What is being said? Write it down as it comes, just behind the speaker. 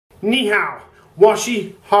Ni hao,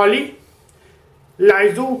 washi, Harley,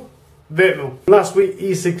 Lysol, Vermo. Last week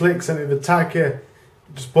ECigClick sent me the TAKI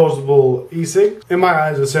disposable e-cig. In my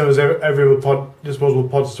eyes, the same as every other disposable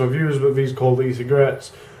pod system I've used, but these called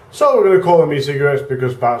e-cigarettes. So we're going to call them e-cigarettes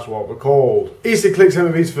because that's what they're called. ECigClick sent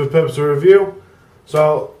me these for the purpose of review.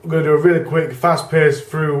 So I'm going to do a really quick, fast-paced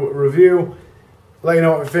through review. Let you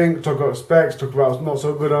know what I think, talk about specs, talk about what's not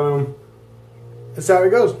so good on them. Let's see how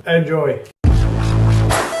it goes. Enjoy.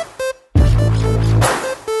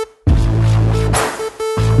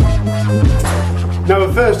 Now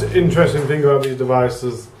the first interesting thing about these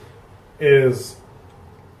devices is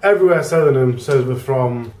everywhere selling them says they're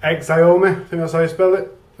from ECigClick, I think that's how you spell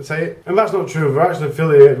it. Say it. And that's not true, they're actually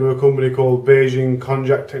affiliated with a company called Beijing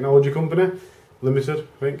Konjac Technology Company Limited,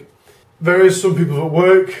 I think. There is some people that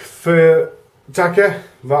work for TAKI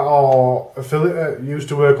that are affiliated, used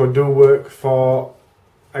to work or do work for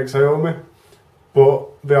ECigClick, but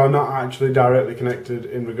they are not actually directly connected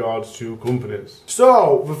in regards to companies.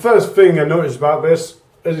 So, the first thing I noticed about this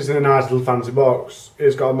is it's in a nice little fancy box.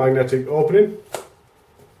 It's got a magnetic opening.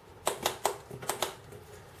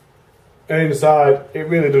 And inside, it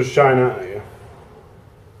really does shine out at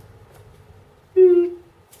you.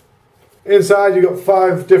 Inside, you've got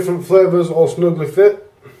 5 different flavours, all snugly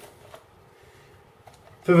fit.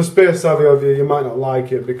 For the space savvy of you, you might not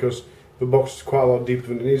like it because the box is quite a lot deeper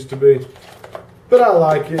than it needs to be. But I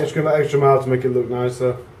like it, it's going to be extra mile to make it look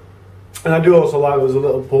nicer. And I do also like there's a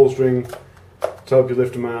little pull string to help you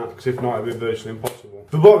lift them out, because if not it'd be virtually impossible.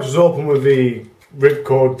 The box is open with the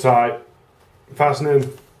ripcord type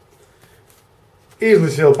fastening.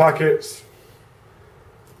 Easily sealed packets.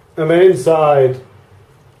 And then inside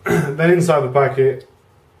the packet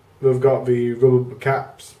we've got the rubber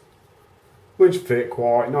caps, which fit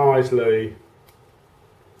quite nicely.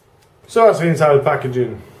 So that's the inside of the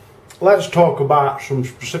packaging. Let's talk about some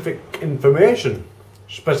specific information.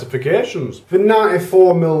 Specifications. They're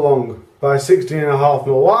 94mm long by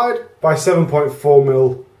 16.5mm wide by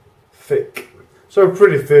 7.4mm thick. So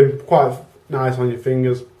pretty thin, quite nice on your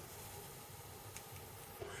fingers.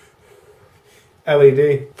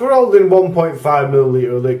 LED. They're holding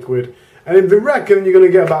 1.5ml of liquid, and they reckon you're going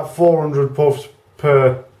to get about 400 puffs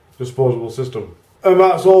per disposable system. And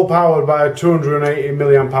that's all powered by a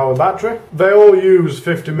 280mAh battery. They all use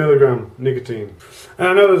 50mg nicotine. And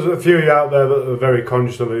I know there's a few of you out there that are very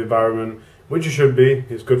conscious of the environment, which you should be,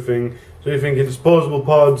 it's a good thing. So you're thinking disposable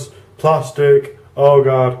pods, plastic, oh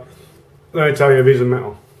god. Let me tell you, these are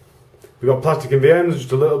metal. We've got plastic in the ends,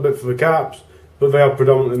 just a little bit for the caps, but they are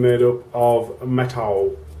predominantly made up of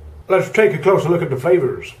metal. Let's take a closer look at the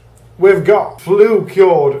flavours. We've got flue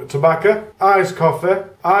cured tobacco, iced coffee,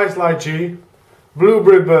 iced lychee,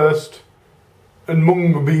 blueberry burst, and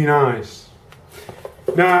mung bean ice.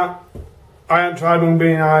 Now, I haven't tried mung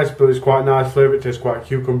bean ice, but it's quite a nice flavour. It tastes quite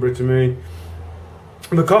cucumbery to me.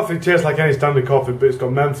 The coffee tastes like any standard coffee, but it's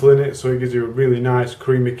got menthol in it, so it gives you a really nice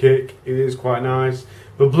creamy kick. It is quite nice.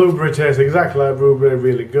 The blueberry tastes exactly like blueberry,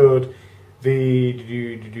 really good.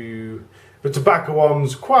 The tobacco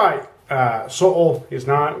one's quite subtle. It's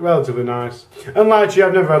nice, relatively nice. And lychee,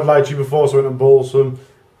 I've never had lychee before, so it's wholesome.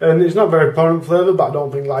 And it's not very apparent flavour, but I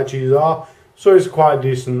don't think lychees are. So it's quite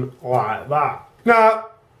decent like that. Now,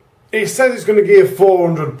 it says it's going to give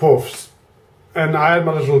 400 puffs. And I had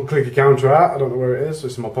my little clicker counter out. I don't know where it is.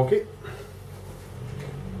 It's in my pocket.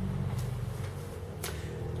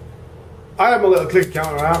 I had my little clicker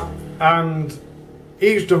counter out. And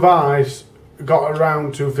each device got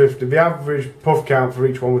around 250. The average puff count for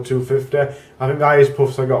each one was 250. I think the highest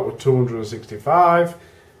puffs I got were 265.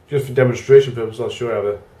 Just for demonstration purposes, I'll show you how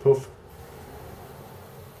to puff.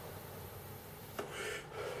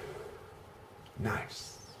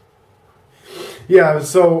 Nice. Yeah,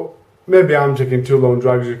 so maybe I'm taking too long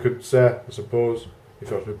drags, you could say, I suppose, if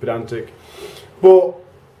you want to be pedantic. But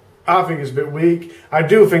I think it's a bit weak. I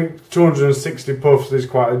do think 260 puffs is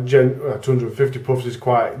quite a 250 puffs is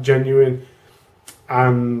quite genuine,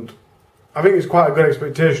 and I think it's quite a good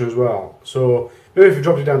expectation as well. So maybe if you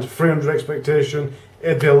dropped it down to 300 expectation,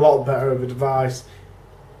 it'd be a lot better of a device.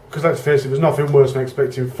 Because let's face it, there's nothing worse than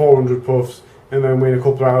expecting 400 puffs and then waiting a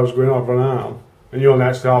couple of hours going over an arm, and you're only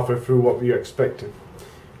actually halfway through what you're expecting.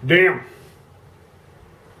 Damn.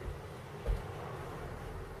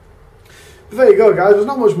 But there you go, guys. There's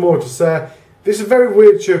not much more to say. This is a very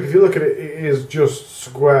weird chip. If you look at it, it is just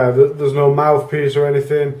square. There's no mouthpiece or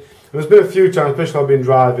anything. And there's been a few times, especially I've been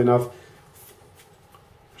driving,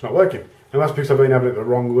 it's not working. And that's because I've been having it the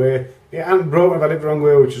wrong way. It hasn't broken, I've had it the wrong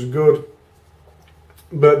way, which is good.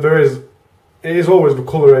 But it is always the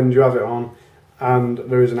colour end you have it on, and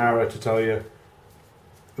there is an arrow to tell you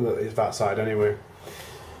that it's that side anyway.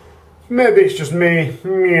 Maybe it's just me,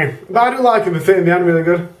 yeah. But I do like it, the fit in the hand really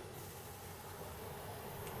good.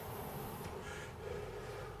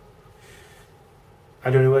 I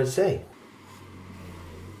don't know what to say.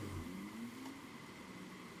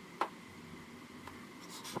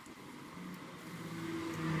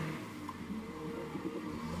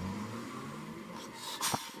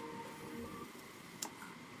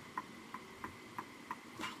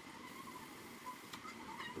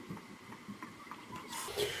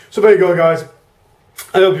 So there you go, guys.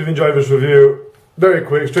 I hope you've enjoyed this review. Very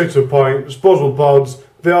quick, straight to the point. Disposable pods,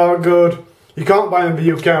 they are good. You can't buy them in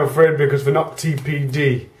the UK, I'm afraid, because they're not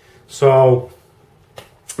TPD. So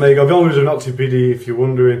there you go. The only reason they're not TPD, if you're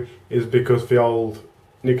wondering, is because the old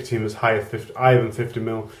nicotine was higher than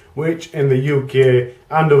 50ml, which in the UK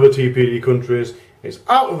and other TPD countries is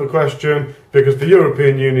out of the question because the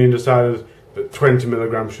European Union decided that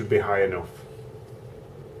 20mg should be high enough.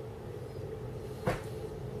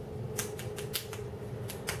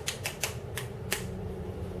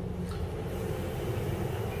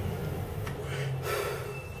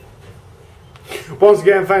 Once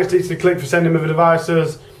again, thanks to ECigClick for sending me the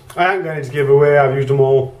devices. I ain't going to give away, I've used them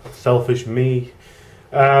all. Selfish me.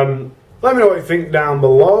 Let me know what you think down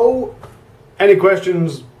below. Any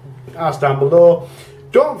questions, ask down below.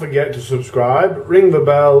 Don't forget to subscribe, ring the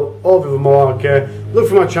bell, over the malarkey. Look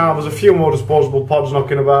for my channel, there's a few more disposable pods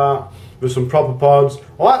knocking about. There's some proper pods,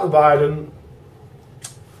 like the Biden.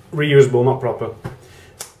 Reusable, not proper.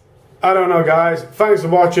 I don't know, guys. Thanks for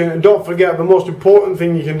watching, and don't forget the most important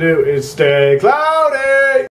thing you can do is stay cloudy!